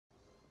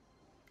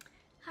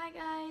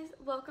guys,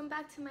 welcome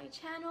back to my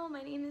channel.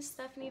 My name is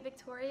Stephanie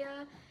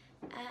Victoria,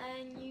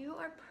 and you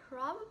are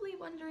probably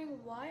wondering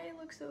why I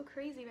look so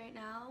crazy right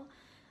now.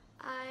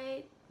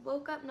 I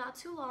woke up not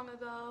too long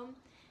ago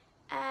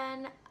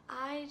and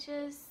I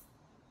just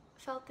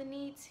felt the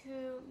need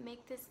to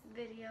make this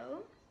video.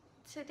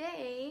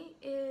 Today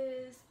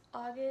is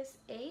August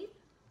 8th,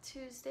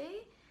 Tuesday,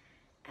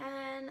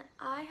 and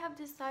I have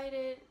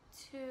decided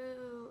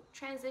to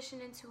transition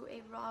into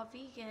a raw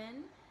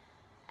vegan,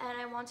 and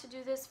I want to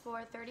do this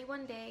for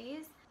 31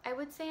 days. I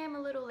would say I'm a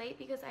little late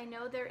because I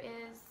know there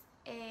is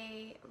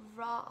a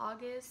raw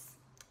August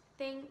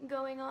thing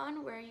going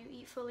on where you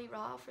eat fully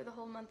raw for the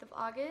whole month of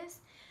August.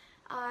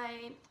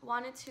 I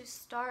wanted to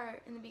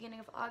start in the beginning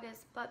of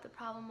August, but the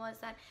problem was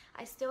that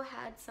I still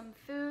had some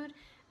food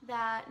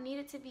that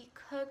needed to be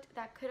cooked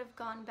that could have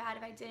gone bad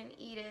if I didn't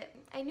eat it.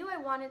 I knew I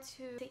wanted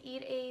to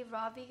eat a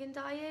raw vegan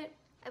diet.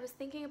 I was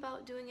thinking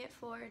about doing it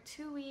for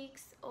 2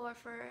 weeks or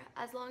for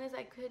as long as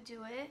I could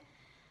do it.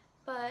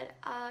 But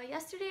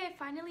yesterday I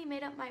finally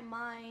made up my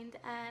mind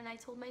and I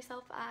told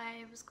myself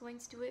I was going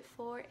to do it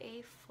for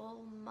a full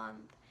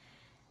month.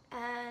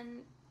 And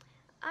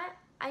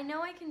I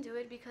know I can do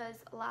it because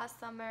last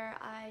summer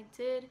I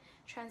did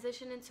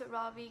transition into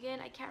raw vegan.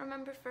 I can't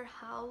remember for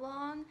how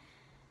long,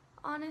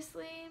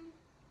 honestly,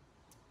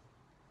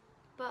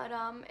 but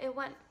it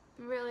went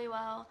really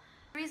well.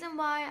 The reason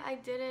why I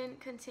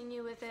didn't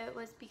continue with it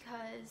was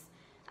because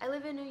I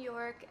live in New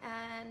York,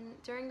 and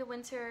during the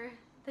winter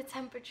the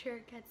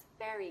temperature gets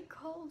very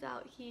cold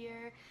out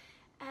here,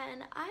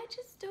 and I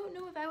just don't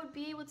know if I would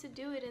be able to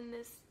do it in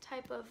this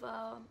type of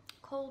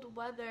cold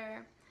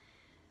weather.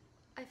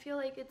 I feel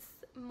like it's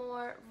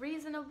more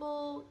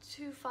reasonable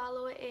to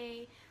follow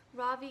a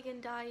raw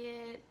vegan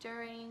diet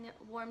during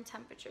warm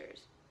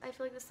temperatures. I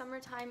feel like the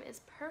summertime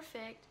is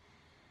perfect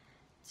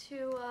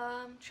to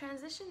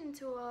transition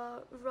into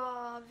a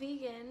raw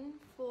vegan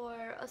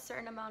for a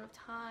certain amount of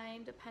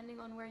time, depending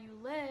on where you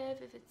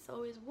live. If it's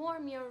always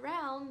warm year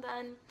round,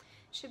 then it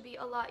should be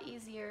a lot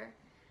easier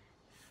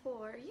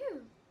for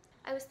you.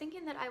 I was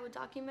thinking that I would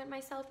document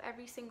myself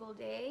every single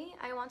day.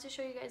 I want to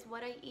show you guys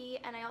what I eat,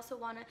 and I also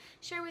want to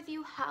share with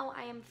you how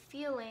I am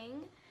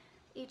feeling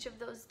each of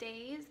those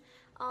days.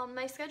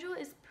 My schedule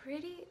is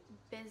pretty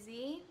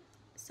busy,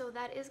 so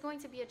that is going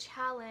to be a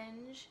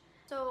challenge.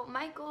 So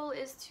my goal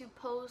is to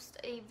post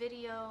a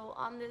video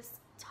on this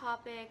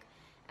topic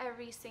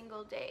every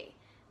single day.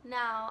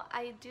 Now,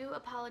 I do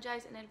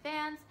apologize in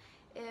advance.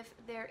 If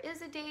there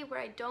is a day where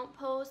I don't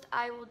post,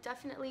 I will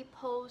definitely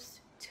post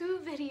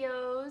 2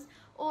 videos,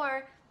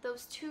 or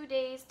those 2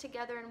 days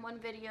together in one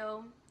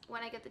video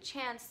when I get the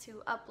chance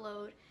to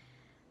upload.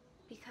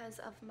 Because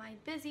of my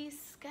busy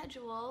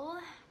schedule,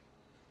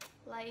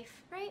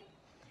 life, right?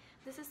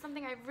 This is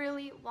something I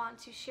really want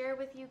to share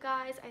with you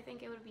guys. I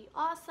think it would be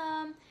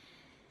awesome.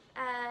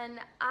 And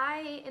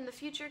I, in the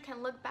future,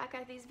 can look back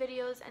at these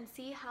videos and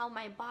see how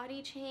my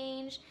body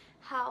changed,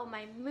 how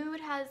my mood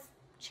has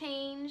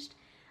changed.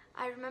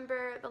 I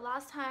remember the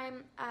last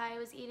time I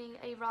was eating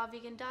a raw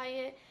vegan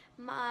diet,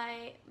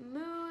 my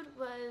mood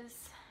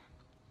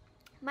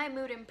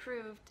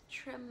improved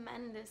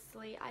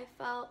tremendously. I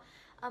felt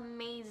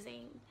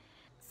amazing.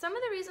 Some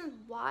of the reasons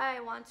why I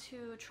want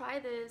to try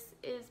this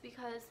is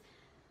because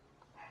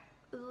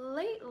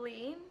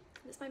lately,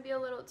 this might be a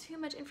little too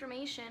much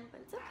information,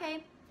 but it's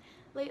okay.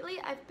 Lately,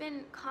 I've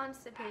been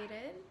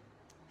constipated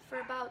for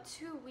about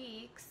 2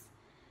 weeks,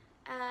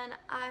 and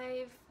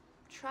I've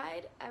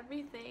tried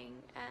everything,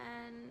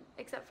 and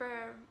except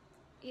for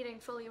eating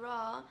fully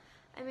raw.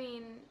 I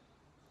mean,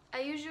 I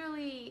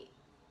usually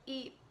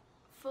eat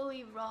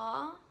fully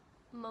raw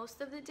most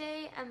of the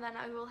day, and then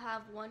I will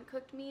have one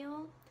cooked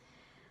meal.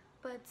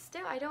 But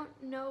still, I don't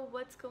know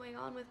what's going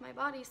on with my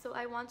body, so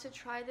I want to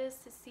try this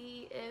to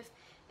see if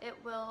it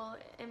will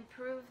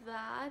improve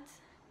that.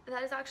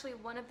 That is actually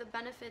one of the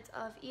benefits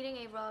of eating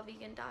a raw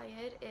vegan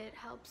diet. It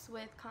helps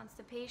with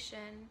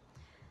constipation.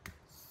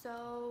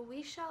 So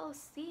we shall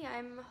see.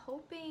 I'm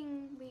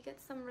hoping we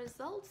get some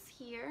results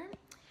here.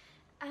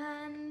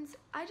 And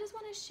I just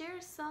want to share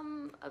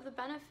some of the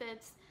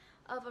benefits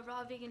of a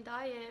raw vegan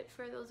diet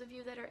for those of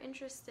you that are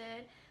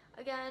interested.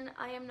 Again,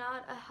 I am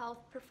not a health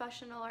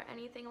professional or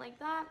anything like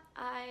that.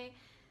 I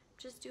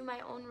just do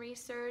my own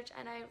research,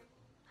 and I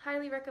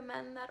highly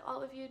recommend that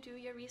all of you do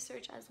your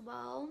research as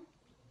well.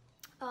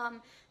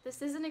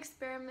 This is an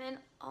experiment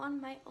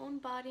on my own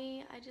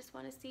body. I just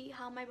want to see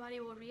how my body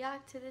will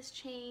react to this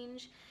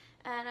change,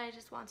 and I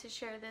just want to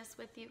share this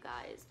with you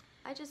guys.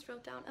 I just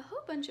wrote down a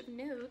whole bunch of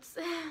notes.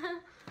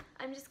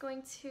 I'm just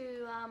going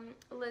to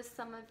list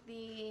some of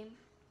the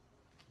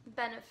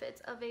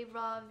benefits of a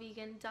raw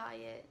vegan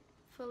diet,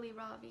 fully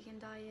raw vegan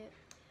diet.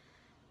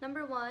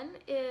 Number 1,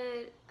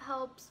 it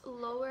helps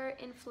lower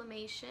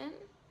inflammation.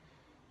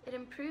 It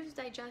improves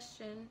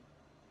digestion,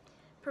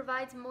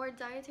 provides more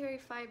dietary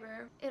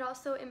fiber. It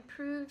also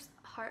improves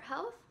heart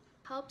health,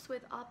 helps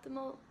with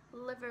optimal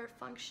liver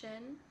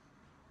function,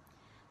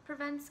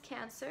 prevents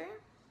cancer,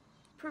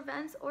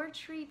 prevents or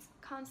treats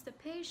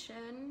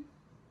constipation.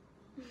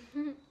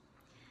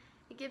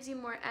 It gives you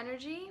more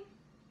energy,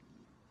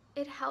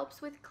 It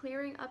helps with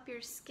clearing up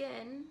your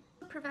skin,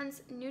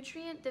 prevents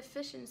nutrient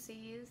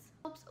deficiencies,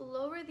 helps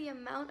lower the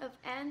amount of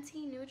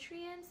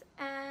anti-nutrients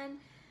and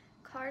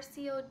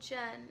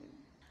carcinogen.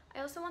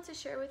 I also want to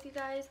share with you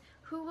guys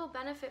who will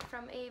benefit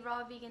from a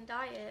raw vegan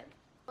diet.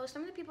 Well,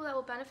 some of the people that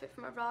will benefit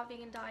from a raw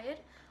vegan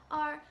diet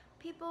are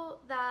people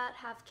that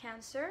have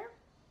cancer,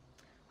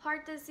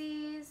 heart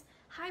disease,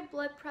 high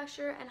blood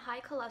pressure and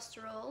high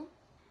cholesterol,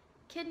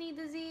 kidney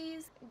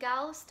disease,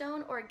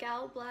 gallstone or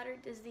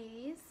gallbladder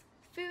disease,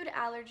 food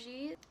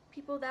allergies,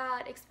 people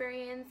that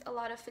experience a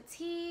lot of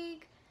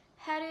fatigue,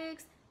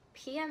 headaches,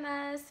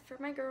 PMS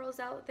for my girls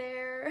out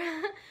there,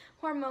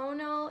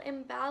 hormonal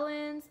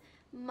imbalance,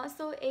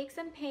 muscle aches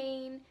and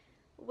pain,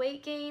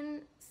 weight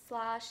gain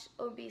 /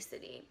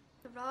 obesity.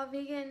 The raw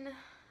vegan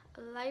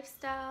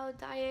lifestyle,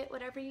 diet,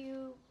 whatever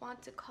you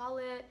want to call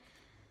it,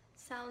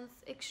 sounds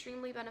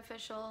extremely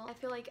beneficial. I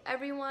feel like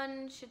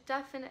everyone should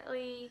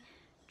definitely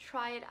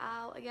try it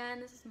out. Again,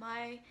 this is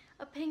my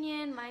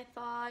opinion, my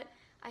thought.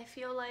 I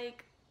feel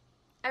like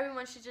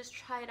everyone should just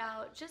try it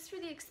out just for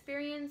the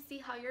experience, see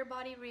how your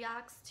body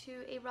reacts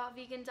to a raw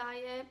vegan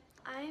diet.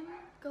 I'm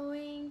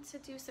going to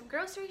do some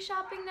grocery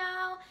shopping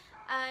now.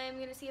 I'm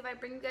going to see if I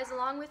bring you guys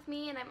along with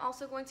me, and I'm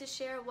also going to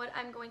share what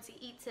I'm going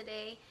to eat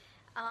today.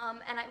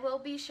 And I will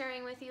be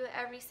sharing with you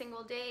every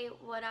single day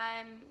what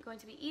I'm going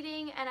to be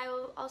eating, and I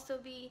will also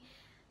be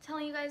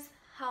telling you guys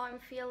how I'm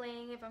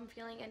feeling, if I'm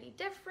feeling any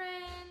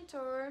different,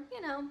 or,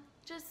 you know,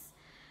 just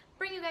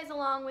bring you guys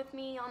along with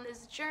me on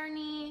this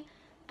journey.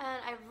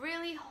 And I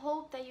really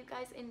hope that you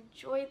guys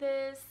enjoy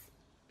this.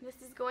 This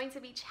is going to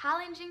be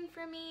challenging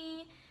for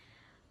me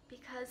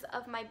because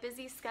of my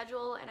busy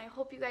schedule, and I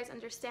hope you guys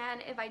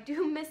understand. If I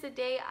do miss a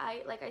day,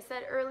 like I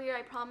said earlier,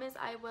 I promise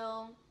I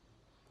will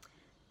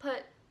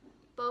put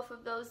both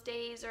of those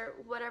days or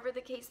whatever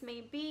the case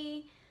may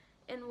be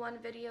in one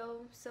video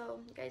so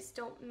you guys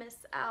don't miss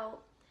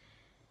out.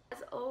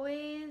 As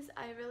always,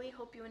 I really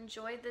hope you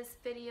enjoyed this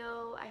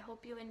video. I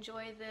hope you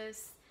enjoy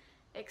this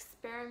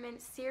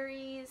experiment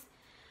series,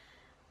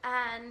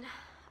 and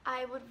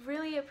I would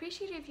really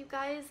appreciate it if you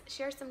guys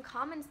share some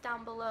comments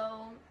down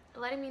below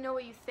letting me know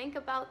what you think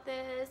about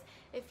this.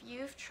 If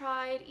you've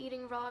tried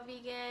eating raw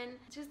vegan,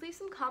 just leave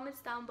some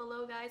comments down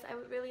below, guys. I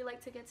would really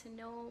like to get to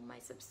know my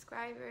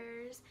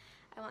subscribers.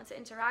 I want to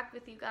interact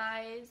with you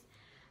guys.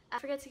 Don't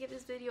forget to give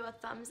this video a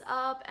thumbs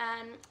up,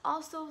 and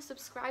also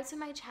subscribe to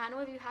my channel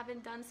if you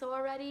haven't done so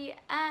already,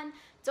 and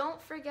don't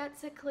forget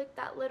to click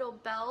that little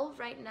bell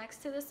right next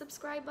to the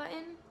subscribe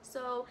button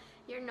so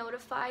you're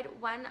notified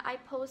when I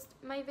post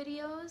my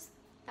videos.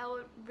 That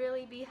would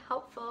really be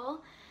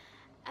helpful.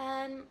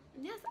 And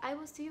yes, I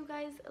will see you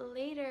guys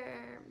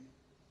later.